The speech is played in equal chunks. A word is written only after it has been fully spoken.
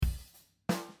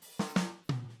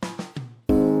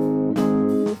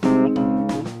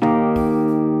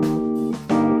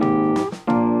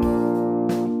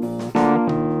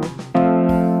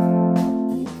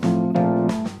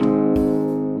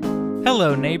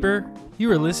Hello, neighbor. You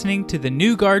are listening to the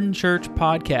New Garden Church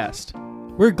podcast.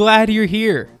 We're glad you're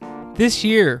here. This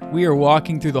year, we are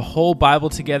walking through the whole Bible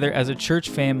together as a church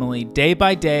family, day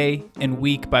by day and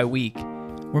week by week.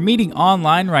 We're meeting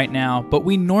online right now, but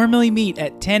we normally meet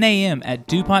at 10 a.m. at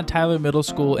DuPont Tyler Middle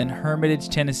School in Hermitage,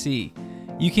 Tennessee.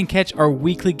 You can catch our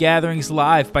weekly gatherings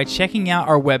live by checking out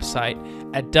our website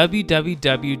at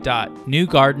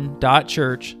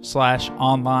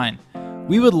www.newgarden.church/online.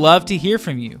 We would love to hear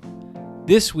from you.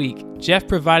 This week, Jeff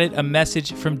provided a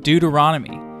message from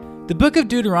Deuteronomy. The book of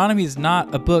Deuteronomy is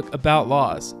not a book about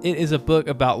laws. It is a book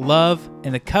about love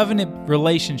and the covenant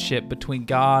relationship between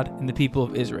God and the people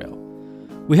of Israel.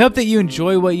 We hope that you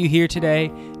enjoy what you hear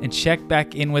today and check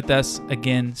back in with us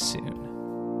again soon.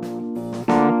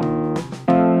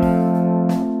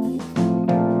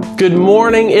 Good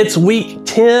morning. It's week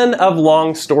 10 of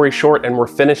Long Story Short, and we're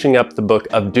finishing up the book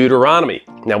of Deuteronomy.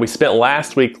 Now, we spent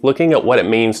last week looking at what it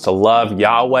means to love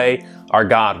Yahweh, our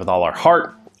God, with all our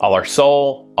heart, all our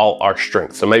soul, all our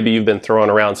strength. So maybe you've been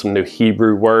throwing around some new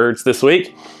Hebrew words this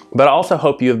week, but I also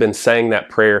hope you have been saying that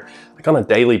prayer on a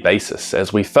daily basis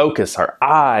as we focus our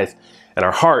eyes and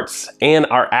our hearts and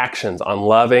our actions on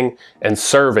loving and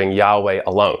serving Yahweh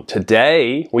alone.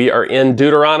 Today, we are in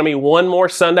Deuteronomy one more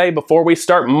Sunday before we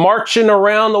start marching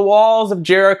around the walls of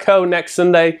Jericho next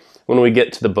Sunday when we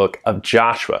get to the book of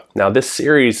Joshua. Now, this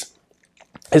series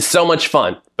is so much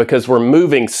fun because we're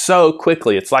moving so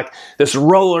quickly. It's like this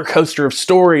roller coaster of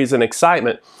stories and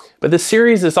excitement. But this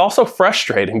series is also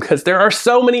frustrating because there are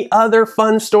so many other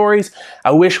fun stories I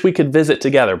wish we could visit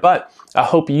together. But I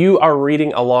hope you are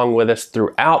reading along with us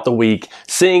throughout the week,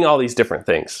 seeing all these different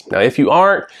things. Now, if you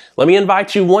aren't, let me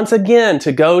invite you once again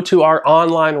to go to our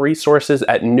online resources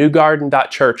at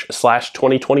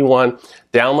newgarden.church/2021.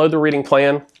 Download the reading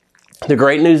plan. The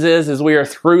great news is we are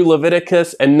through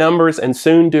Leviticus and Numbers and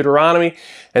soon Deuteronomy.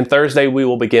 And Thursday, we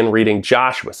will begin reading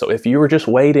Joshua. So if you were just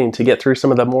waiting to get through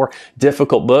some of the more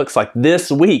difficult books, like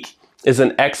this week is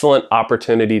an excellent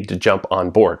opportunity to jump on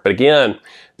board. But again,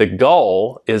 the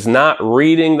goal is not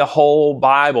reading the whole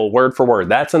Bible word for word.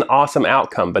 That's an awesome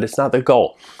outcome, but it's not the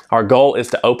goal. Our goal is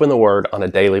to open the Word on a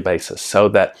daily basis so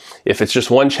that if it's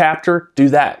just one chapter, do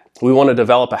that. We want to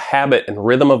develop a habit and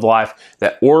rhythm of life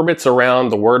that orbits around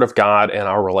the Word of God and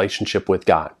our relationship with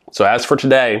God. So as for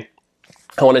today,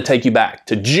 I want to take you back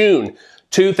to June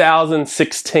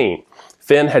 2016.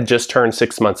 Finn had just turned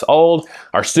 6 months old.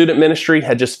 Our student ministry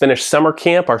had just finished summer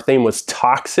camp. Our theme was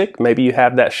toxic. Maybe you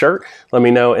have that shirt. Let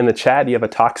me know in the chat. You have a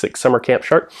toxic summer camp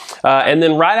shirt. And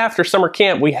then right after summer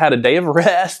camp, we had a day of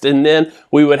rest, and then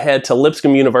we would head to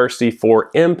Lipscomb University for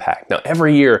Impact. Now,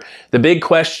 every year, the big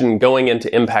question going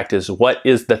into Impact is, what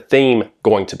is the theme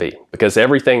going to be? Because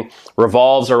everything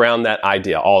revolves around that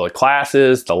idea. All the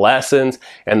classes, the lessons,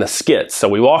 and the skits. So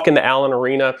we walk into Allen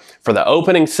Arena for the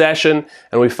opening session,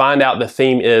 and we find out the theme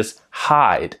is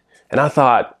hide. And I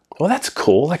thought, well, that's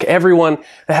cool. Like everyone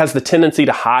has the tendency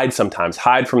to hide sometimes,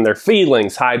 hide from their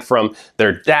feelings, hide from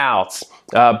their doubts.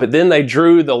 But then they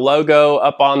drew the logo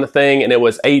up on the thing and it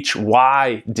was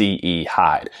HYDE,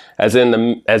 hide, as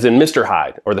in Mr.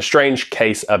 Hyde, or the strange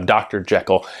case of Dr.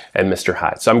 Jekyll and Mr.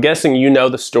 Hyde. So I'm guessing you know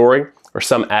the story, or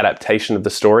some adaptation of the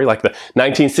story, like the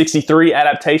 1963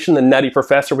 adaptation, The Nutty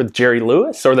Professor with Jerry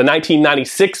Lewis, or the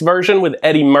 1996 version with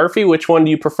Eddie Murphy. Which one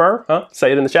do you prefer?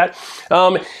 Say it in the chat.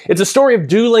 It's a story of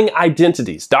dueling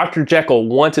identities. Dr. Jekyll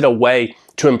wanted a way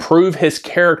to improve his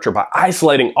character by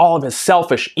isolating all of his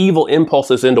selfish, evil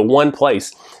impulses into one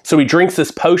place. So he drinks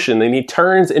this potion and he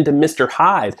turns into Mr.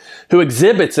 Hyde, who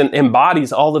exhibits and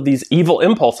embodies all of these evil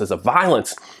impulses of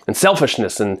violence and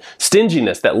selfishness and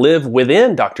stinginess that live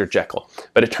within Dr. Jekyll.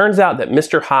 But it turns out that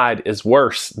Mr. Hyde is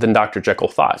worse than Dr. Jekyll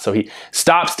thought. So he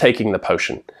stops taking the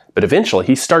potion. But eventually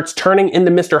he starts turning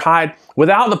into Mr. Hyde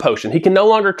without the potion. He can no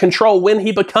longer control when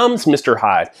he becomes Mr.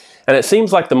 Hyde. And it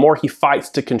seems like the more he fights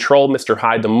to control Mr.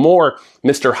 Hyde, the more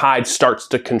Mr. Hyde starts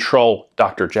to control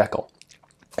Dr. Jekyll.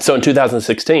 So in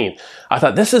 2016, I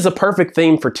thought this is a perfect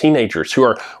theme for teenagers who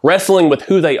are wrestling with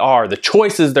who they are, the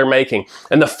choices they're making,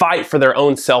 and the fight for their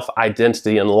own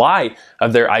self-identity in light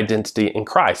of their identity in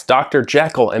Christ. Dr.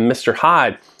 Jekyll and Mr.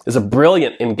 Hyde is a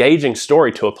brilliant, engaging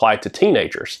story to apply to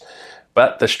teenagers.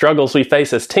 But the struggles we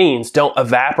face as teens don't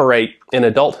evaporate in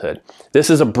adulthood. This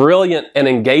is a brilliant and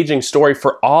engaging story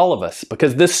for all of us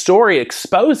because this story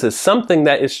exposes something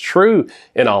that is true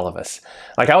in all of us.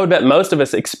 Like I would bet most of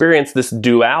us experience this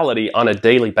duality on a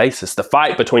daily basis, the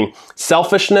fight between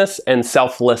selfishness and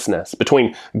selflessness,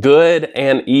 between good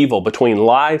and evil, between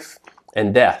life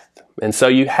and death. And so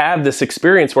you have this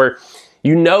experience where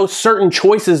you know certain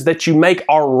choices that you make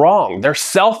are wrong. They're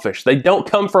selfish. They don't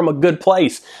come from a good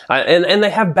place. And they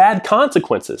have bad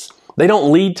consequences. They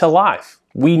don't lead to life.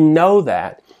 We know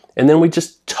that. And then we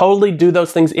just totally do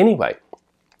those things anyway.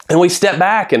 And we step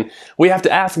back and we have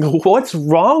to ask, what's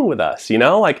wrong with us?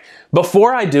 Like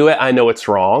before I do it, I know it's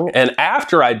wrong. And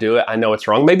after I do it, I know it's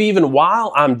wrong. Maybe even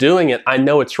while I'm doing it, I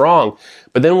know it's wrong.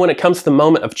 But then when it comes to the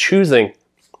moment of choosing,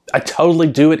 I totally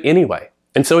do it anyway.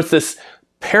 And so it's this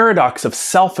paradox of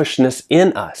selfishness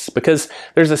in us, because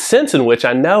there's a sense in which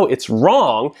I know it's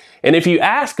wrong. And if you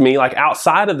ask me, like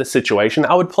outside of the situation,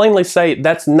 I would plainly say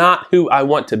that's not who I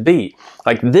want to be.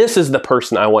 Like this is the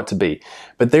person I want to be.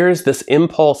 But there is this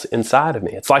impulse inside of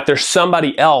me. It's like there's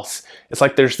somebody else. It's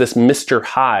like there's this Mr.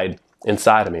 Hyde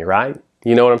inside of me, right?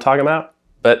 You know what I'm talking about?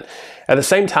 But at the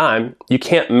same time, you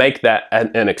can't make that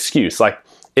an excuse. Like,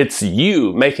 it's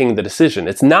you making the decision.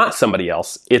 It's not somebody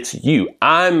else. It's you.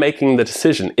 I'm making the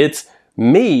decision. It's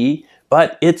me,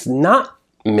 but it's not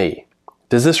me.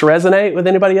 Does this resonate with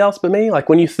anybody else but me? Like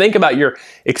when you think about your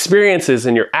experiences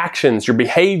and your actions, your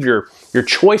behavior, your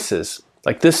choices,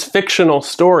 like this fictional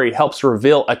story helps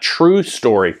reveal a true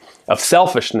story of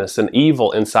selfishness and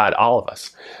evil inside all of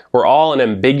us. We're all an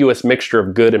ambiguous mixture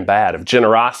of good and bad, of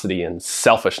generosity and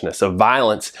selfishness, of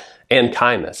violence and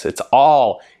kindness. It's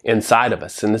all inside of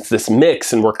us. And it's this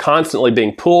mix, and we're constantly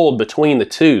being pulled between the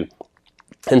two.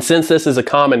 And since this is a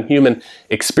common human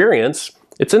experience,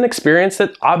 it's an experience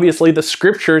that obviously the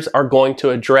scriptures are going to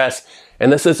address.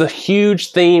 And this is a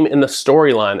huge theme in the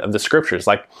storyline of the scriptures.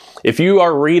 Like if you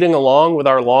are reading along with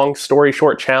our long story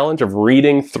short challenge of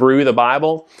reading through the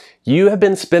Bible, you have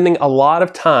been spending a lot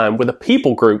of time with a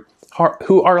people group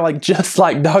who are like just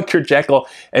like Dr. Jekyll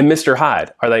and Mr.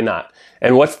 Hyde, are they not?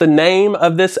 And what's the name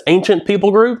of this ancient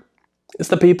people group? It's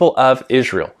the people of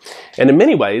Israel. And in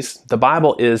many ways, the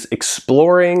Bible is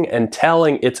exploring and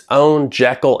telling its own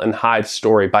Jekyll and Hyde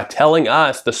story by telling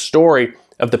us the story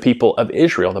of the people of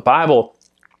Israel. The Bible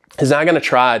is not going to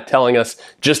try telling us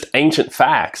just ancient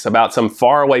facts about some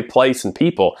faraway place and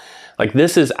people. Like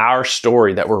this is our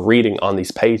story that we're reading on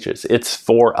these pages. It's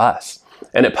for us.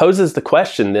 And it poses the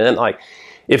question then, like,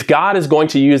 if God is going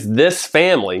to use this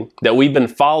family that we've been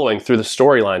following through the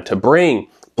storyline to bring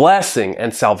blessing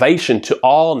and salvation to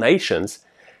all nations,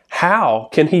 how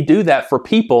can he do that for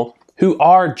people who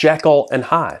are Jekyll and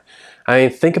Hyde? I mean,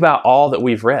 think about all that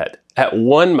we've read. At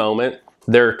one moment,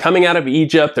 they're coming out of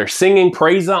Egypt, they're singing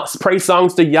praise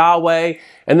songs to Yahweh,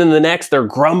 and then the next, they're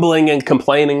grumbling and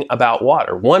complaining about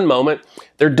water. One moment,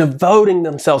 they're devoting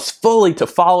themselves fully to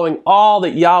following all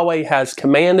that Yahweh has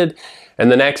commanded,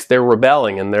 and the next, they're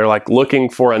rebelling, and they're like looking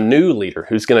for a new leader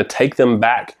who's going to take them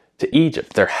back to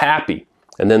Egypt. They're happy,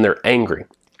 and then they're angry.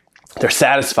 They're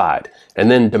satisfied, and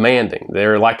then demanding.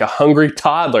 They're like a hungry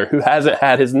toddler who hasn't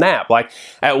had his nap. Like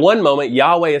at one moment,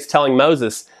 Yahweh is telling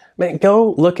Moses, man,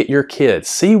 go look at your kids.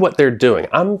 See what they're doing.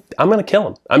 I'm going to kill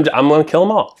them. I'm going to kill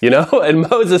them all, And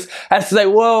Moses has to say,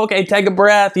 whoa, okay, take a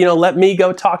breath. Let me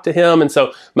go talk to him. And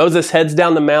so Moses heads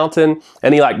down the mountain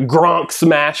and he like gronk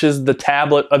smashes the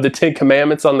tablet of the 10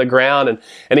 Commandments on the ground.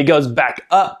 And he goes back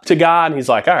up to God and he's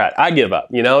like, all right, I give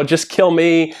up, just kill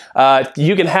me.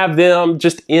 You can have them,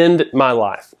 just end my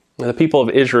life. And the people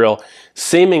of Israel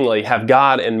seemingly have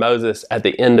God and Moses at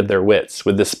the end of their wits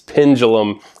with this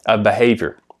pendulum of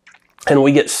behavior. And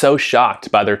we get so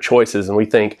shocked by their choices and we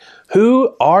think,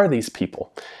 who are these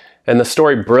people? And the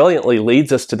story brilliantly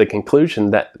leads us to the conclusion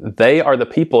that they are the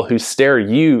people who stare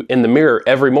you in the mirror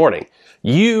every morning.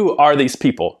 You are these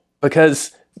people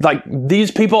because like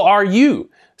these people are you.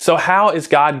 So how is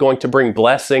God going to bring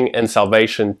blessing and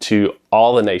salvation to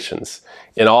all the nations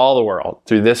in all the world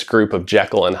through this group of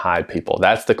Jekyll and Hyde people?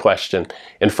 That's the question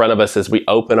in front of us as we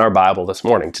open our Bible this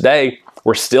morning. Today,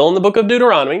 we're still in the book of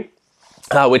Deuteronomy,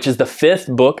 which is the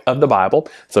 5th book of the Bible.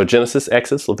 So Genesis,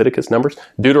 Exodus, Leviticus, Numbers,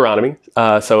 Deuteronomy.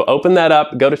 So open that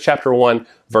up, go to chapter 1,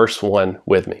 verse 1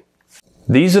 with me.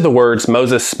 These are the words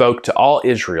Moses spoke to all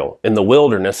Israel in the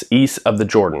wilderness east of the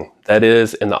Jordan, that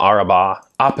is, in the Arabah,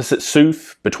 opposite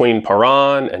Suf, between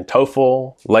Paran and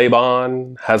Tophel,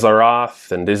 Laban,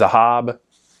 Hazaroth, and Dizahab. All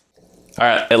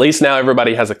right, at least now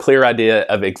everybody has a clear idea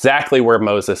of exactly where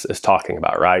Moses is talking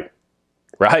about, right?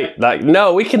 Right? Like,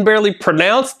 no, we can barely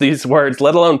pronounce these words,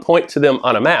 let alone point to them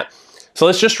on a map. So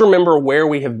let's just remember where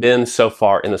we have been so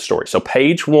far in the story. So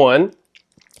page 1,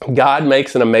 God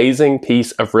makes an amazing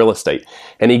piece of real estate,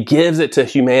 and he gives it to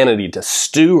humanity to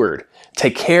steward,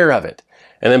 take care of it.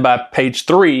 And then by page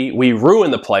 3, we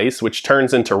ruin the place, which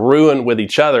turns into ruin with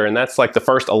each other. And that's like the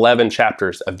first 11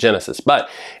 chapters of Genesis. But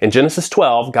in Genesis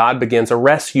 12, God begins a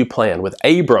rescue plan with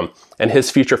Abram and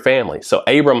his future family. So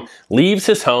Abram leaves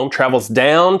his home, travels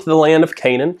down to the land of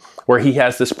Canaan, where he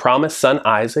has this promised son,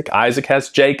 Isaac. Isaac has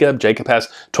Jacob. Jacob has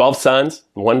 12 sons,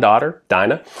 one daughter,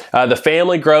 Dinah. The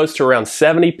family grows to around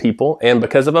 70 people. And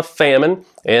because of a famine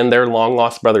and their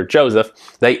long-lost brother Joseph,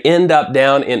 they end up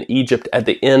down in Egypt at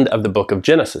the end of the book of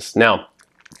Genesis. Now,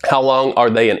 how long are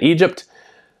they in Egypt?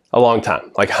 A long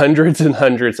time, like hundreds and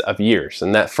hundreds of years.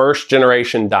 And that first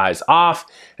generation dies off,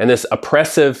 and this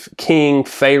oppressive king,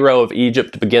 Pharaoh of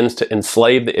Egypt, begins to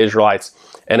enslave the Israelites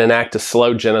and enact a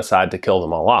slow genocide to kill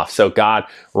them all off. So God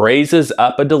raises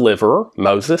up a deliverer,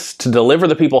 Moses, to deliver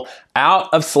the people out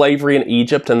of slavery in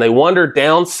Egypt, and they wander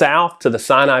down south to the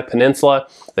Sinai Peninsula.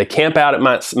 They camp out at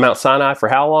Mount Sinai for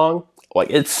how long? Like,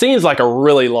 it seems like a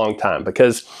really long time,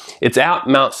 because it's out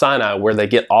Mount Sinai where they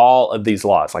get all of these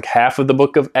laws, like half of the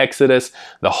book of Exodus,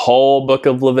 the whole book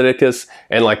of Leviticus,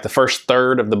 and like the first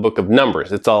third of the book of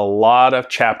Numbers. It's a lot of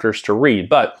chapters to read,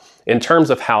 but in terms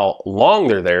of how long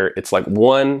they're there, it's like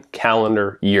 1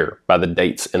 calendar year by the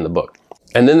dates in the book.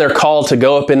 And then they're called to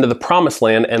go up into the promised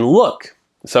land and look.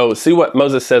 So see what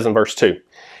Moses says in verse 2.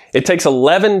 It takes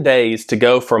 11 days to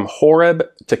go from Horeb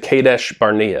to Kadesh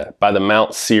Barnea by the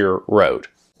Mount Seir road.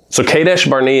 So Kadesh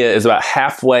Barnea is about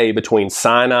halfway between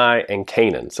Sinai and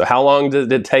Canaan. So how long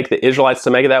did it take the Israelites to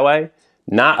make it that way?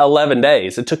 Not 11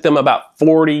 days. It took them about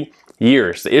 40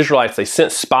 years. The Israelites, they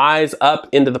sent spies up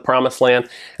into the promised land,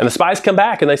 and the spies come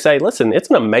back and they say, listen, it's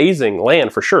an amazing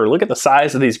land for sure. Look at the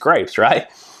size of these grapes, right?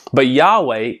 But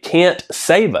Yahweh can't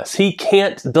save us. He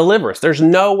can't deliver us. There's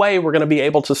no way we're going to be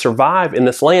able to survive in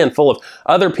this land full of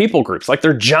other people groups. Like,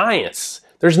 they're giants.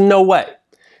 There's no way.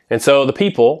 And so the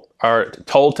people are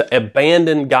told to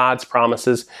abandon God's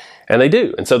promises, and they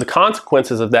do. And so the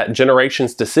consequences of that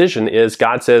generation's decision is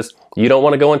God says, you don't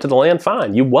want to go into the land?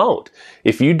 Fine, you won't.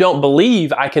 If you don't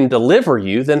believe I can deliver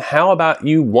you, then how about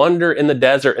you wander in the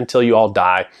desert until you all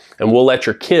die, and we'll let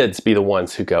your kids be the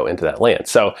ones who go into that land.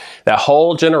 So that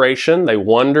whole generation, they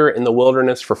wander in the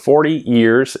wilderness for 40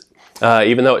 years,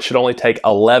 even though it should only take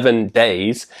 11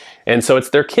 days. And so it's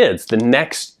their kids, the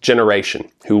next generation,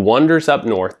 who wanders up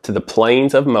north to the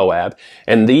plains of Moab.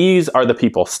 And these are the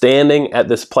people standing at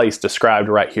this place described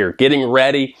right here, getting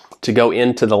ready to go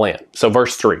into the land. So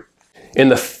verse 3, in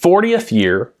the 40th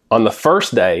year, on the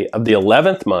first day of the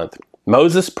 11th month,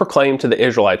 Moses proclaimed to the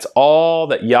Israelites all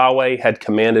that Yahweh had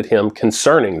commanded him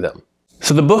concerning them.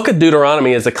 So the book of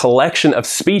Deuteronomy is a collection of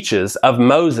speeches of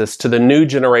Moses to the new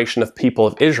generation of people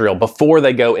of Israel before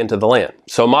they go into the land.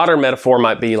 So a modern metaphor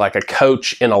might be like a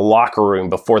coach in a locker room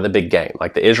before the big game.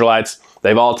 Like the Israelites,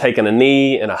 they've all taken a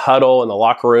knee in a huddle in the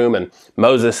locker room, and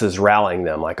Moses is rallying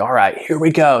them like, all right, here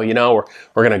we go. You know,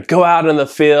 we're going to go out in the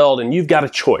field, and you've got a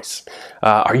choice.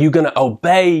 Are you going to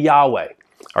obey Yahweh?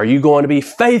 Are you going to be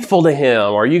faithful to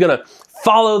him? Or are you going to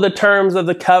follow the terms of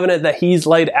the covenant that he's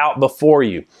laid out before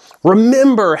you?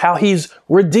 Remember how he's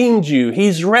redeemed you.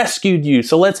 He's rescued you.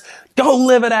 So let's go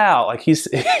live it out. Like he's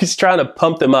trying to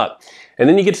pump them up. And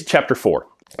then you get to chapter 4.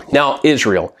 Now,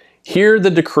 Israel, hear the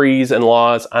decrees and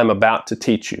laws I'm about to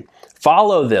teach you.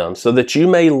 Follow them so that you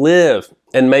may live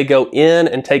and may go in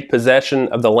and take possession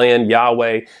of the land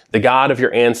Yahweh, the God of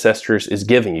your ancestors, is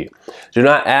giving you. Do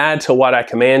not add to what I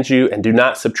command you, and do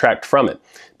not subtract from it,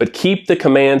 but keep the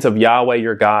commands of Yahweh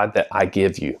your God that I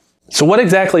give you. So what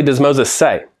exactly does Moses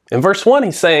say? In verse 1,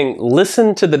 he's saying,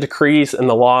 listen to the decrees and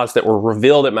the laws that were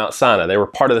revealed at Mount Sinai. They were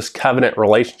part of this covenant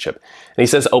relationship. And he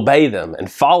says, obey them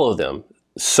and follow them.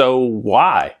 So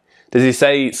why? Does he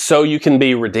say, so you can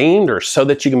be redeemed or so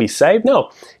that you can be saved? No.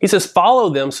 He says, follow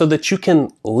them so that you can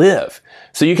live.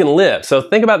 So you can live. So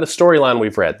think about the storyline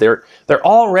we've read. They're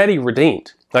already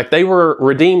redeemed. Like, they were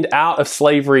redeemed out of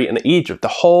slavery in Egypt. The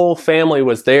whole family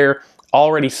was there,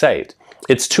 already saved.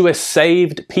 It's to a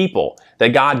saved people that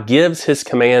God gives his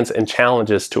commands and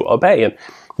challenges to obey. And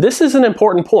this is an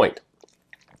important point.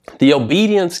 The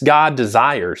obedience God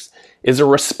desires is a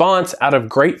response out of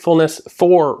gratefulness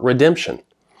for redemption.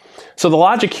 So the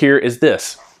logic here is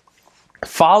this: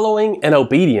 following and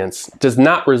obedience does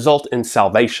not result in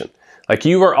salvation. Like,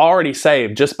 you were already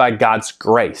saved just by God's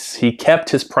grace. He kept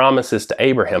his promises to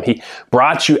Abraham. He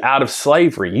brought you out of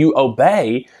slavery. You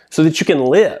obey so that you can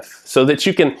live, so that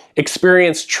you can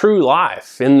experience true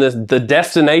life in the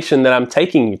destination that I'm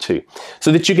taking you to,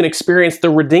 so that you can experience the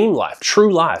redeemed life,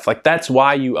 true life. Like, that's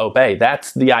why you obey.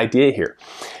 That's the idea here.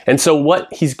 And so what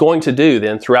he's going to do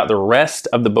then throughout the rest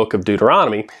of the book of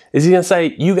Deuteronomy is he's going to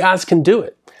say, you guys can do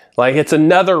it. Like it's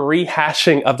another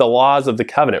rehashing of the laws of the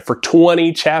covenant for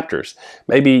 20 chapters.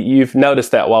 Maybe you've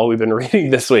noticed that while we've been reading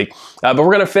this week. But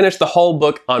we're going to finish the whole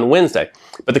book on Wednesday.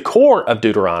 But the core of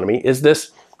Deuteronomy is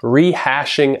this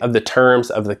rehashing of the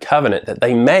terms of the covenant that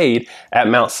they made at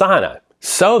Mount Sinai,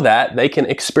 so that they can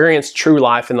experience true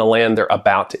life in the land they're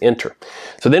about to enter.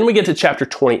 So then we get to chapter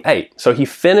 28. So he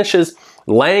finishes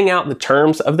laying out the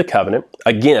terms of the covenant,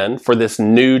 again, for this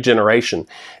new generation.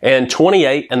 And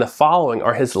 28 and the following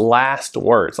are his last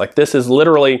words. Like this is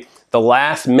literally the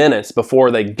last minutes before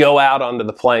they go out onto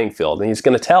the playing field. And he's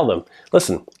going to tell them,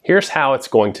 listen, here's how it's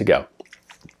going to go.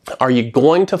 Are you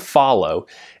going to follow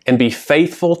and be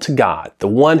faithful to God, the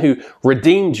one who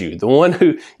redeemed you, the one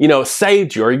who,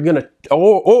 saved you? Are you going to,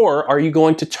 or are you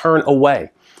going to turn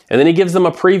away? And then he gives them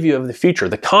a preview of the future,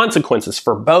 the consequences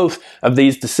for both of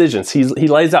these decisions. He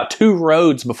lays out two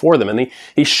roads before them, and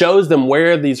he shows them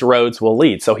where these roads will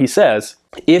lead. So he says,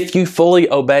 if you fully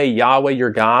obey Yahweh your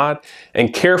God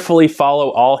and carefully follow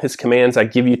all his commands I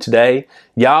give you today,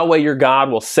 Yahweh your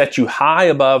God will set you high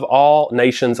above all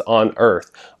nations on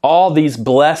earth. All these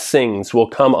blessings will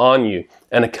come on you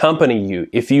and accompany you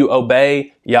if you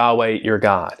obey Yahweh your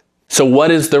God. So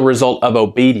what is the result of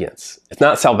obedience? It's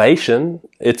not salvation,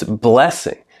 it's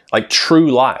blessing, like true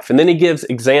life. And then he gives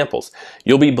examples.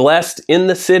 You'll be blessed in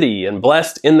the city and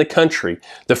blessed in the country.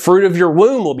 The fruit of your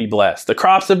womb will be blessed. The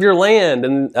crops of your land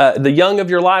and the young of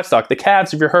your livestock, the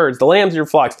calves of your herds, the lambs of your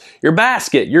flocks, your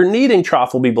basket, your kneading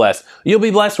trough will be blessed. You'll be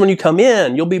blessed when you come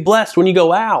in. You'll be blessed when you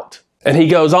go out. And he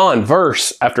goes on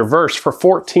verse after verse for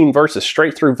 14 verses,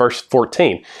 straight through verse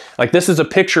 14. Like this is a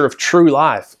picture of true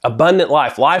life, abundant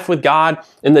life, life with God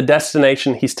in the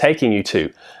destination he's taking you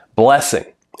to, blessing.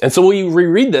 And so we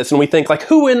reread this and we think like,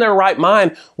 who in their right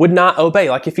mind would not obey?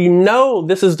 Like if you know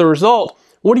this is the result,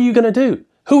 what are you going to do?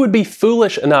 Who would be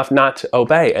foolish enough not to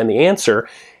obey? And the answer,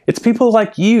 it's people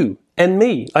like you and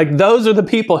me. Like those are the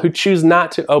people who choose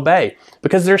not to obey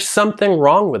because there's something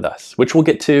wrong with us, which we'll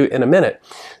get to in a minute.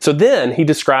 So then he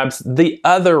describes the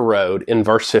other road in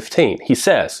verse 15. He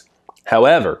says,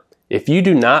 however, if you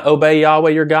do not obey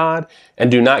Yahweh your God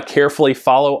and do not carefully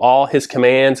follow all his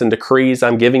commands and decrees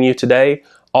I'm giving you today,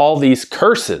 all these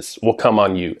curses will come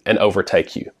on you and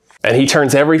overtake you. And he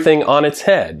turns everything on its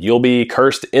head. You'll be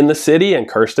cursed in the city and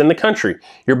cursed in the country.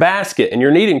 Your basket and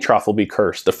your kneading trough will be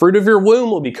cursed. The fruit of your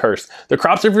womb will be cursed. The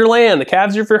crops of your land, the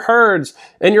calves of your herds,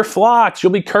 and your flocks.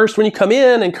 You'll be cursed when you come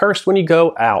in and cursed when you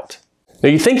go out. Now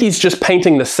you think he's just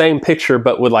painting the same picture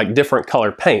but with like different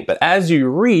color paint. But as you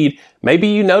read, maybe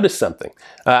you notice something.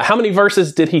 How many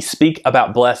verses did he speak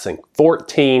about blessing?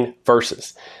 14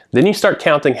 verses. Then you start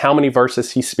counting how many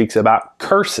verses he speaks about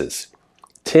curses.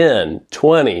 10,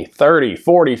 20, 30,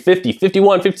 40, 50,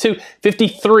 51, 52,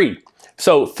 53.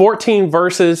 So 14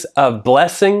 verses of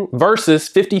blessing versus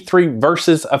 53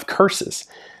 verses of curses.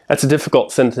 That's a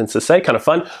difficult sentence to say, kind of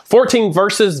fun. 14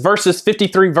 verses versus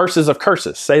 53 verses of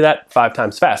curses. Say that 5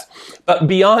 times fast. But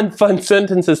beyond fun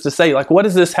sentences to say, like, what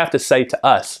does this have to say to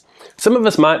us? Some of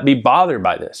us might be bothered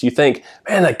by this. You think,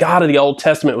 man, the God of the Old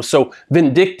Testament was so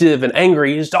vindictive and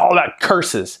angry. He's just all about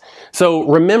curses. So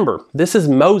remember, this is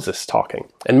Moses talking.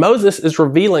 And Moses is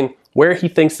revealing where he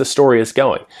thinks the story is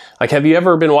going. Like, have you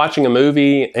ever been watching a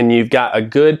movie and you've got a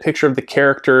good picture of the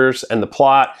characters and the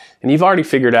plot, and you've already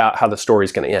figured out how the story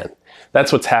is going to end?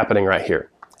 That's what's happening right here.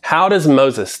 How does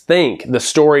Moses think the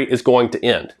story is going to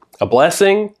end? A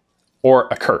blessing or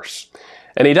a curse?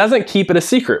 And he doesn't keep it a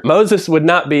secret. Moses would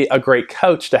not be a great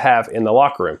coach to have in the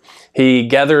locker room. He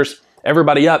gathers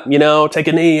everybody up, take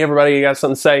a knee, everybody got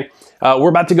something to say. We're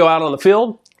about to go out on the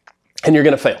field and you're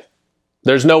going to fail.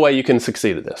 There's no way you can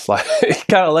succeed at this. Like, he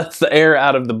kind of lets the air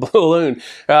out of the balloon.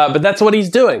 But that's what he's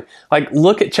doing. Like,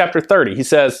 look at chapter 30. He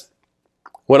says,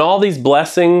 when all these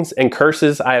blessings and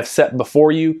curses I have set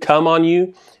before you come on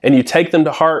you, and you take them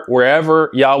to heart wherever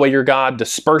Yahweh your God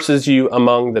disperses you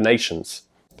among the nations.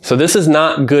 So this is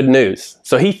not good news.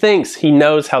 So he thinks he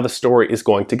knows how the story is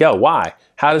going to go. Why?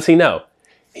 How does he know?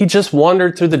 He just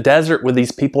wandered through the desert with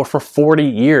these people for 40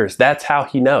 years. That's how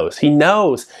he knows. He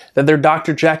knows that they're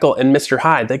Dr. Jekyll and Mr.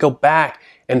 Hyde. They go back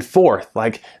and forth.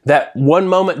 Like that one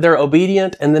moment they're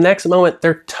obedient and the next moment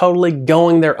they're totally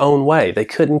going their own way. They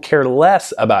couldn't care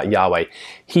less about Yahweh.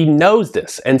 He knows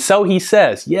this. And so he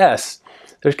says, yes,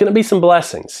 there's going to be some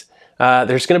blessings.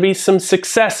 There's going to be some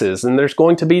successes and there's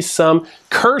going to be some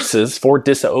curses for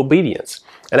disobedience.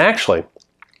 And actually,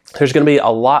 there's going to be a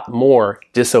lot more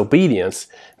disobedience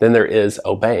than there is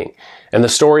obeying. And the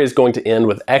story is going to end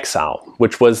with exile,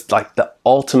 which was like the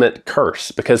ultimate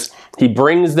curse, because he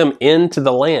brings them into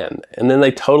the land and then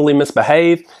they totally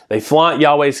misbehave. They flaunt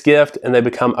Yahweh's gift and they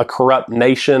become a corrupt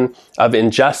nation of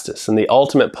injustice. And the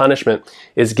ultimate punishment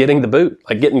is getting the boot,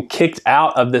 like getting kicked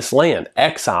out of this land,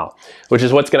 exile, which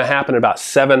is what's going to happen about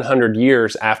 700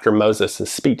 years after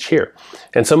Moses' speech here.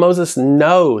 And so Moses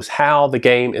knows how the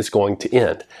game is going to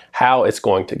end, how it's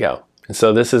going to go. And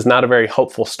so this is not a very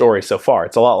hopeful story so far.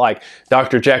 It's a lot like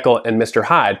Dr. Jekyll and Mr.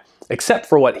 Hyde, except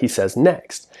for what he says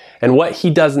next. And what he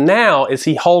does now is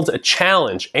he holds a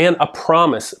challenge and a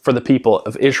promise for the people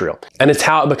of Israel. And it's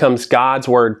how it becomes God's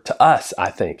word to us,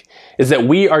 I think, is that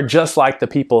we are just like the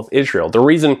people of Israel. The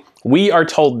reason we are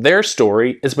told their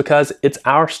story is because it's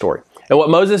our story. And what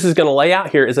Moses is going to lay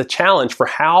out here is a challenge for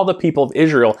how the people of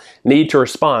Israel need to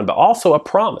respond, but also a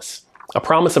promise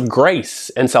of grace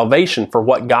and salvation for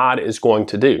what God is going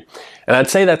to do. And I'd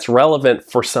say that's relevant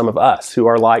for some of us who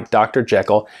are like Dr.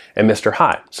 Jekyll and Mr.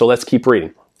 Hyde. So let's keep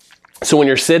reading. So when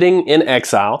you're sitting in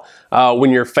exile,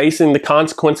 when you're facing the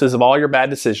consequences of all your bad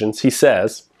decisions, he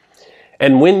says,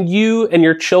 "And when you and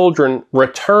your children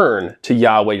return to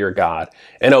Yahweh your God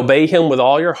and obey him with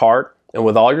all your heart and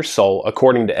with all your soul,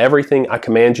 according to everything I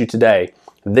command you today,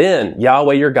 then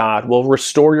Yahweh your God will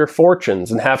restore your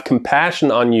fortunes and have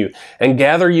compassion on you and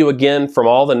gather you again from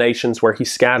all the nations where he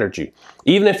scattered you.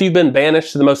 Even if you've been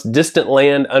banished to the most distant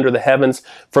land under the heavens,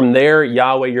 from there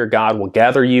Yahweh your God will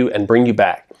gather you and bring you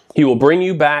back. He will bring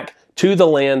you back to the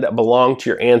land that belonged to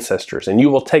your ancestors, and you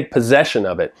will take possession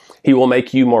of it. He will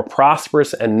make you more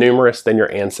prosperous and numerous than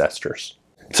your ancestors."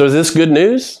 So is this good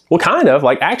news? Well, kind of.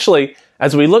 Actually,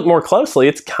 as we look more closely,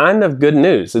 it's kind of good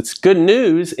news. It's good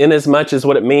news in as much as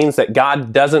what it means that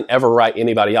God doesn't ever write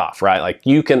anybody off, right?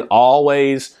 You can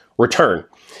always return.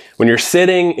 When you're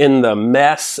sitting in the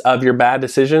mess of your bad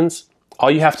decisions,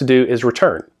 all you have to do is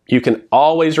return. You can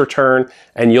always return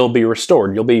and you'll be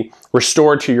restored. You'll be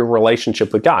restored to your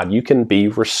relationship with God. You can be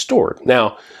restored.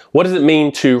 Now, what does it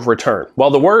mean to return?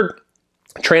 Well, the word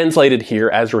translated here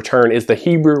as return is the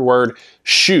Hebrew word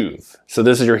shuv. So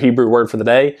this is your Hebrew word for the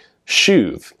day,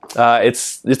 shuv.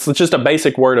 It's just a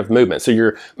basic word of movement. So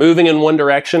you're moving in one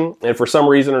direction, and for some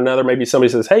reason or another, maybe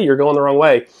somebody says, "Hey, you're going the wrong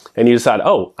way," and you decide,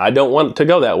 "Oh, I don't want to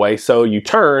go that way." So you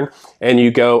turn and you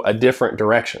go a different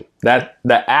direction. That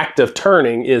the act of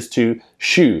turning is to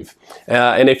shuv.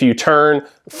 And if you turn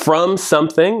from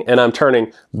something and I'm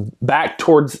turning back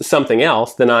towards something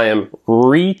else, then I am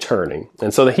returning.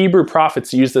 And so the Hebrew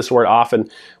prophets use this word often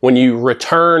when you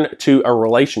return to a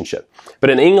relationship. But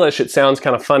in English, it sounds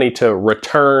kind of funny to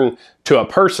return to a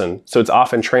person, so it's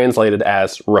often translated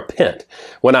as repent.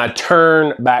 When I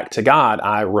turn back to God,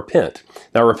 I repent.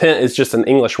 Now, repent is just an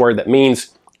English word that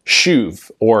means shuv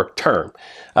or turn.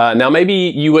 Now, maybe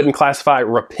you wouldn't classify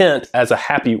repent as a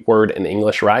happy word in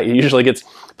English, right? It usually gets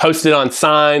posted on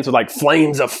signs with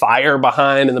flames of fire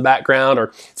behind in the background,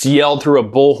 or it's yelled through a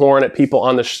bullhorn at people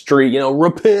on the street,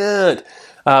 repent.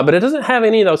 But it doesn't have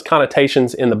any of those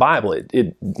connotations in the Bible.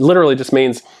 It literally just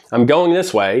means I'm going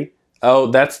this way.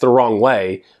 Oh, that's the wrong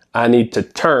way. I need to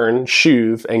turn,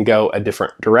 shuv, and go a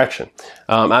different direction.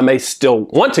 I may still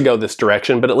want to go this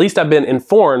direction, but at least I've been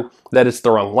informed that it's the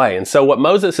wrong way. And so what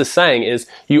Moses is saying is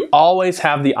you always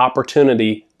have the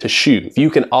opportunity to shuv.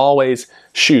 You can always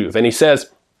shuv. And he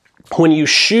says, when you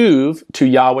shuv to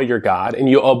Yahweh your God and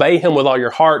you obey him with all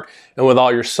your heart and with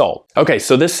all your soul. Okay,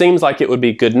 so this seems like it would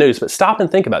be good news, but stop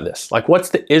and think about this. What's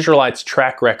the Israelites'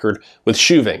 track record with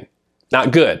shuving?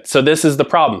 Not good. So this is the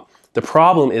problem. The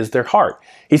problem is their heart.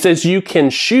 He says you can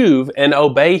shuv and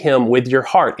obey him with your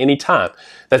heart anytime.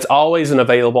 That's always an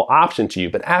available option to you.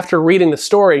 But after reading the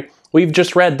story, we've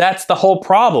just read that's the whole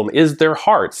problem is their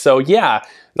heart. So yeah,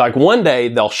 one day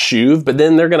they'll shuv, but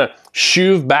then they're going to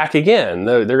shuv back again.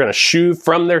 They're going to shuv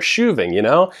from their shuving,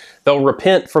 They'll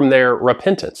repent from their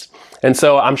repentance. And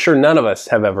so I'm sure none of us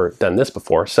have ever done this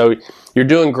before. So you're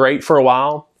doing great for a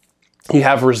while. You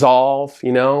have resolve,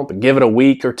 but give it a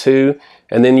week or two,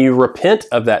 and then you repent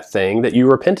of that thing that you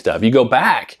repented of. You go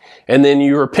back, and then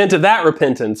you repent of that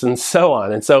repentance, and so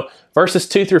on. And so verses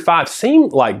 2-5 seem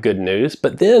like good news,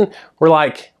 but then we're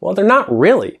like, well, they're not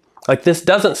really. This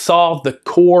doesn't solve the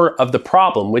core of the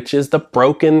problem, which is the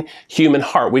broken human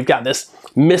heart. We've got this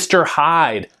Mr.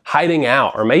 Hyde hiding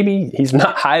out, or maybe he's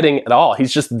not hiding at all.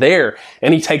 He's just there,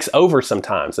 and he takes over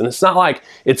sometimes. And it's not like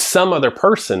it's some other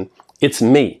person, it's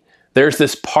me. There's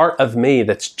this part of me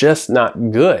that's just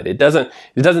not good. It doesn't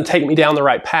take me down the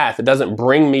right path. It doesn't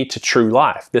bring me to true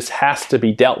life. This has to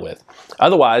be dealt with.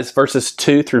 Otherwise, verses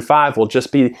 2-5 will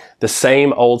just be the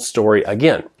same old story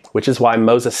again, which is why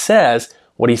Moses says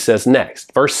what he says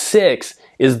next. Verse 6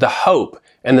 is the hope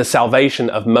and the salvation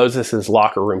of Moses'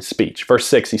 locker room speech. Verse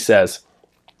 6, he says,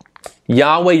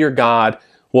 Yahweh your God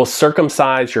will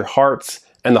circumcise your hearts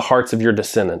and the hearts of your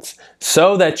descendants,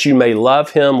 so that you may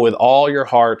love him with all your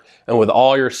heart and with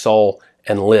all your soul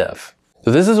and live. So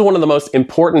this is one of the most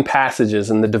important passages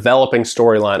in the developing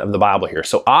storyline of the Bible here.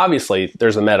 So obviously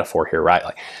there's a metaphor here, right?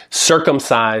 Like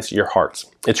circumcise your hearts.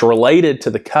 It's related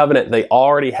to the covenant they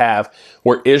already have,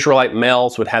 where Israelite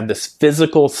males would have this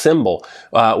physical symbol,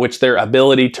 which their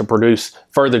ability to produce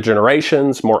further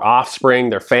generations, more offspring,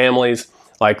 their families,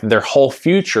 like their whole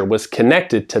future was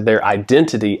connected to their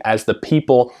identity as the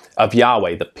people of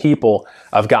Yahweh, the people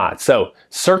of God. So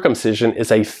circumcision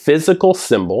is a physical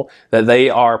symbol that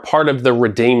they are part of the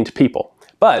redeemed people.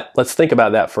 But let's think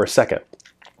about that for a second.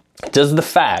 Does the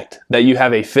fact that you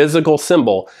have a physical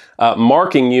symbol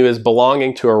marking you as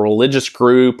belonging to a religious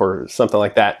group or something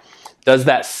like that, does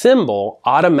that symbol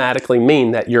automatically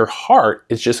mean that your heart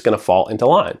is just going to fall into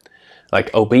line?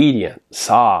 Like obedient,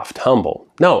 soft, humble.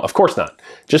 No, of course not.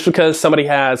 Just because somebody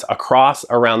has a cross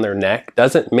around their neck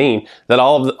doesn't mean that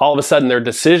all of a sudden their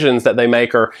decisions that they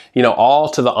make are, all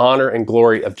to the honor and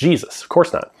glory of Jesus. Of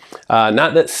course not.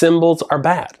 Not that symbols are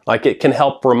bad. Like it can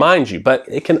help remind you, but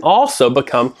it can also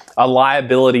become a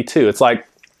liability too. It's like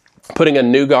putting a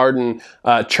New Garden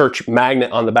church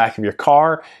magnet on the back of your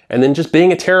car and then just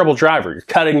being a terrible driver. You're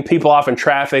cutting people off in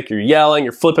traffic, you're yelling,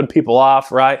 you're flipping people off,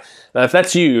 right? Now, if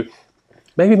that's you,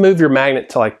 maybe move your magnet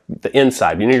to like the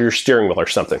inside, your steering wheel or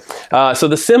something. So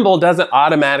the symbol doesn't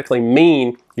automatically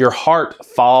mean your heart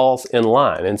falls in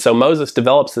line. And so Moses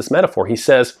develops this metaphor. He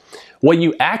says, what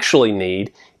you actually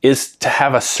need is to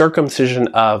have a circumcision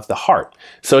of the heart.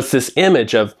 So it's this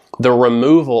image of the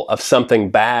removal of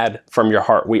something bad from your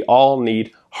heart. We all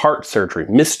need heart surgery.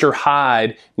 Mr.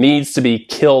 Hyde needs to be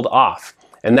killed off.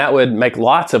 And that would make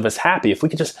lots of us happy if we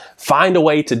could just find a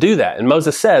way to do that. And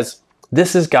Moses says,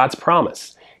 this is God's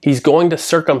promise. He's going to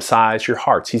circumcise your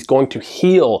hearts. He's going to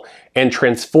heal and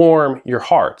transform your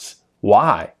hearts.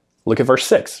 Why? Look at verse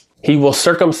 6. He will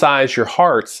circumcise your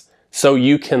hearts so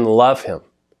you can love him.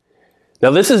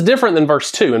 Now this is different than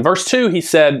verse 2. In verse 2, he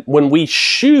said, when we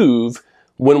shuv,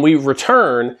 when we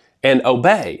return and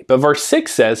obey. But verse 6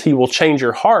 says he will change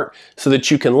your heart so that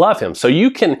you can love him. So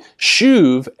you can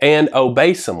shuv and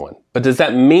obey someone. But does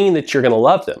that mean that you're going to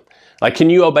love them? Like,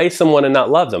 can you obey someone and not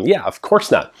love them? Yeah, of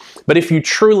course not. But if you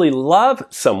truly love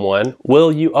someone,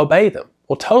 will you obey them?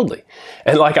 Well, totally.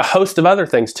 And like a host of other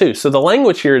things too. So the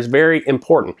language here is very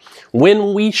important.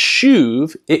 When we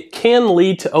shuv, it can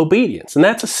lead to obedience. And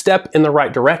that's a step in the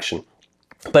right direction.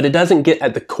 But it doesn't get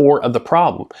at the core of the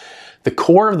problem. The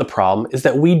core of the problem is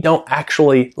that we don't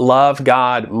actually love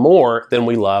God more than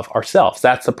we love ourselves.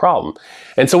 That's the problem.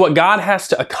 And so what God has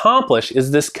to accomplish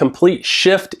is this complete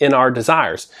shift in our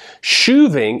desires.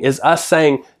 Shuving is us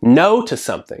saying no to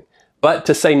something. But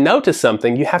to say no to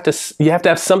something, you have to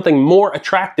have something more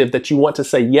attractive that you want to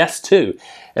say yes to.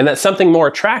 And that something more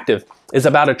attractive is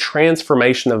about a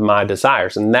transformation of my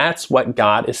desires. And that's what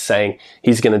God is saying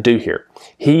he's going to do here.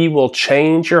 He will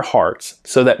change your hearts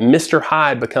so that Mr.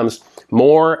 Hyde becomes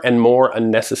more and more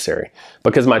unnecessary,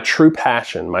 because my true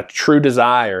passion, my true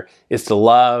desire is to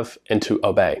love and to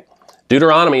obey.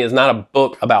 Deuteronomy is not a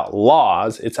book about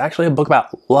laws. It's actually a book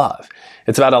about love.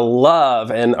 It's about a love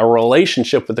and a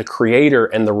relationship with the Creator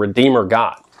and the Redeemer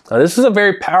God. Now, this is a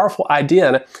very powerful idea,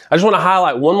 and I just want to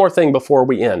highlight one more thing before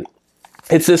we end.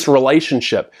 It's this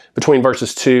relationship between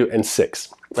verses 2 and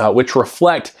 6, which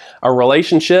reflect a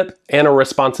relationship and a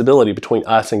responsibility between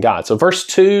us and God. So verse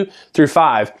 2 through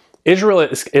 5, Israel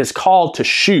is called to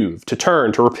shuv, to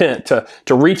turn, to repent,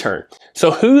 to return. So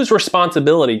whose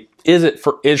responsibility is it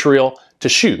for Israel to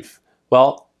shuv?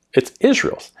 Well, it's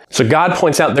Israel's. So God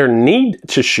points out their need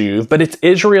to shuv, but it's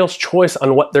Israel's choice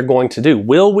on what they're going to do.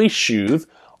 Will we shuv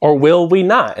or will we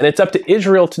not? And it's up to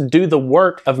Israel to do the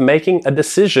work of making a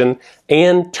decision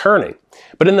and turning.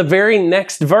 But in the very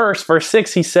next verse, verse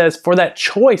 6, he says, for that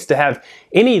choice to have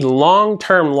any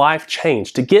long-term life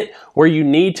change, to get where you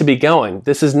need to be going,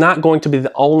 this is not going to be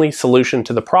the only solution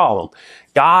to the problem.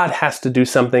 God has to do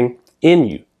something in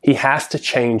you. He has to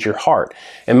change your heart.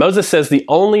 And Moses says the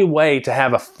only way to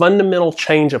have a fundamental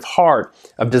change of heart,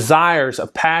 of desires,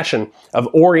 of passion, of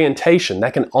orientation,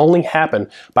 that can only happen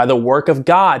by the work of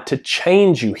God to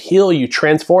change you, heal you,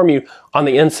 transform you on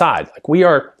the inside. Like, we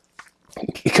are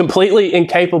completely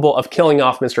incapable of killing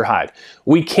off Mr. Hyde.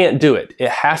 We can't do it. It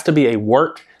has to be a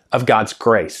work of God's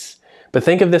grace. But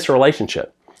think of this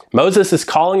relationship. Moses is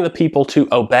calling the people to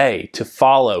obey, to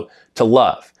follow, to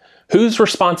love. Whose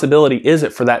responsibility is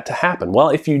it for that to happen? Well,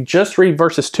 if you just read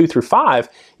verses 2 through 5,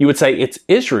 you would say it's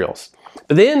Israel's.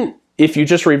 But then if you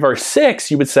just read verse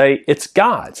 6, you would say it's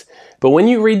God's. But when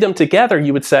you read them together,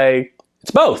 you would say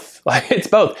it's both. It's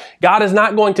both. God is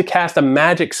not going to cast a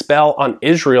magic spell on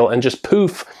Israel and just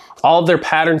poof, all of their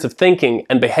patterns of thinking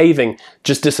and behaving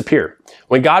just disappear.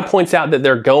 When God points out that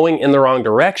they're going in the wrong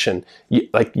direction,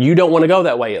 you don't want to go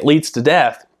that way, it leads to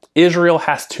death, Israel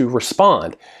has to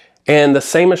respond. And the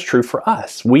same is true for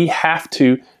us. We have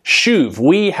to shuv.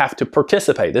 We have to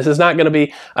participate. This is not going to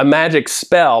be a magic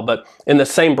spell, but in the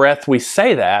same breath we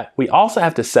say that, we also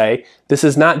have to say this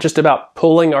is not just about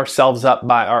pulling ourselves up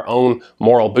by our own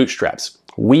moral bootstraps.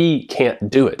 We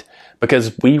can't do it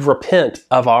because we repent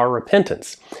of our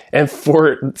repentance. And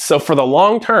for the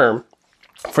long term,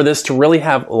 for this to really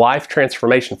have life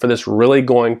transformation, for this really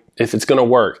if it's going to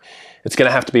work, it's going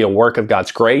to have to be a work of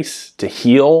God's grace to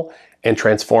heal and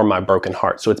transform my broken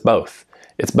heart. So it's both.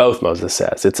 It's both, Moses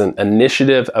says. It's an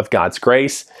initiative of God's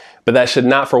grace, but that should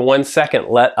not for 1 second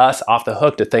let us off the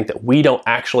hook to think that we don't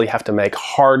actually have to make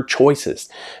hard choices,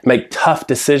 make tough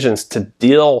decisions to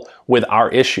deal with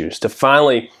our issues, to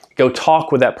finally go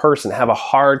talk with that person, have a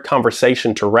hard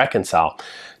conversation to reconcile,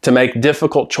 to make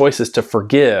difficult choices to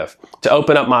forgive, to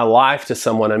open up my life to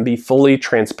someone and be fully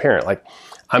transparent. Like,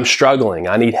 I'm struggling,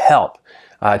 I need help.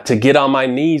 To get on my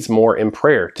knees more in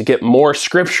prayer, to get more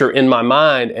scripture in my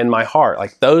mind and my heart.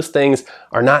 Like, those things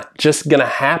are not just going to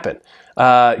happen.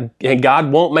 And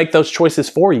God won't make those choices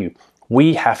for you.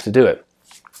 We have to do it.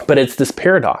 But it's this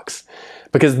paradox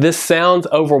because this sounds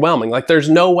overwhelming. Like, there's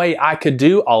no way I could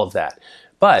do all of that.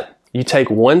 But you take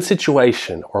one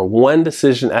situation or one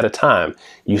decision at a time.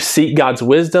 You seek God's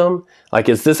wisdom. Like,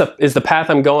 is the path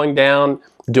I'm going down?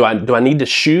 Do I need to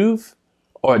shuv?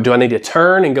 Or do I need to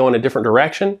turn and go in a different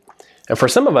direction? And for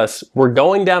some of us, we're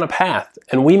going down a path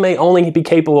and we may only be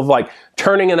capable of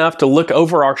turning enough to look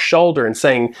over our shoulder and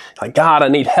saying, God, I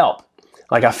need help.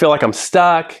 I feel like I'm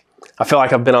stuck. I feel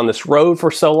like I've been on this road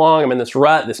for so long. I'm in this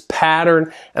rut, this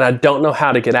pattern, and I don't know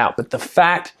how to get out. But the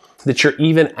fact that you're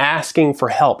even asking for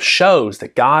help shows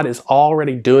that God is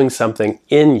already doing something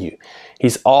in you.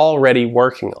 He's already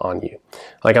working on you.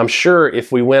 I'm sure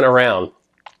if we went around,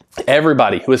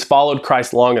 everybody who has followed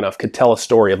Christ long enough could tell a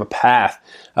story of a path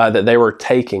that they were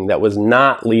taking that was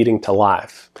not leading to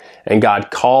life. And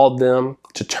God called them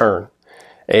to turn.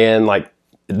 And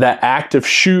that act of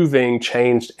shuving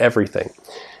changed everything.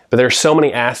 But there are so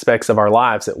many aspects of our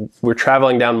lives that we're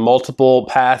traveling down multiple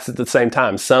paths at the same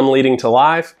time, some leading to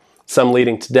life, some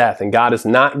leading to death. And God is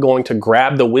not going to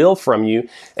grab the wheel from you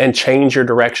and change your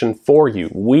direction for you.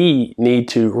 We need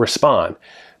to respond.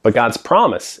 But God's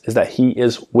promise is that He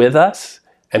is with us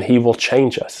and He will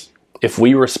change us. If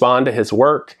we respond to His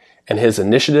work and His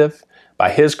initiative, by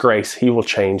His grace, He will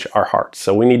change our hearts.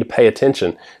 So we need to pay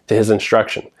attention to His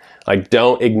instruction.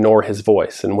 Don't ignore His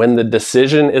voice. And when the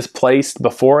decision is placed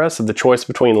before us of the choice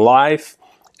between life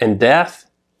and death,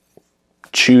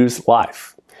 choose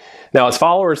life. Now, as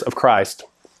followers of Christ,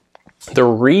 the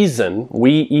reason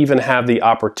we even have the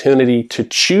opportunity to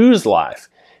choose life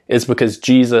is because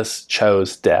Jesus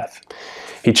chose death.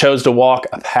 He chose to walk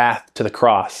a path to the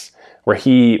cross where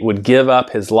He would give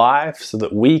up His life so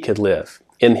that we could live.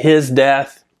 In His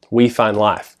death, we find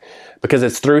life because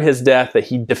it's through His death that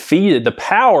He defeated the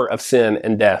power of sin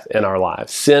and death in our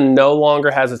lives. Sin no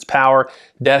longer has its power.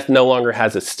 Death no longer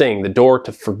has its sting. The door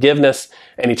to forgiveness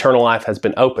and eternal life has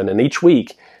been opened. And each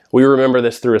week, we remember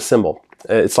this through a symbol.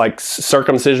 It's like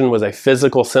circumcision was a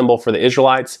physical symbol for the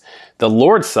Israelites. The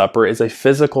Lord's Supper is a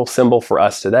physical symbol for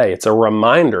us today. It's a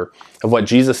reminder of what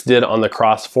Jesus did on the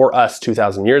cross for us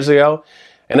 2,000 years ago.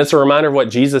 And it's a reminder of what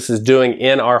Jesus is doing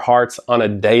in our hearts on a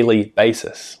daily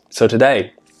basis. So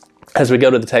today, as we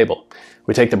go to the table,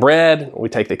 we take the bread, we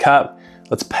take the cup.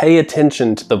 Let's pay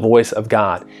attention to the voice of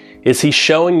God. Is He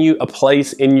showing you a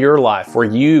place in your life where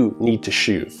you need to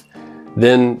shuv?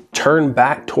 Then turn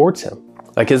back towards Him.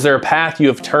 Is there a path you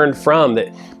have turned from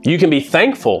that you can be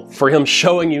thankful for Him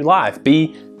showing you life?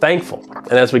 Be thankful.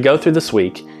 And as we go through this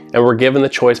week and we're given the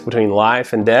choice between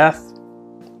life and death,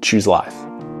 choose life.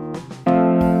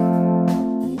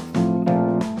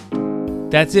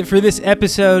 That's it for this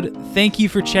episode. Thank you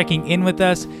for checking in with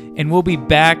us, and we'll be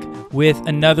back with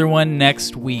another one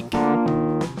next week.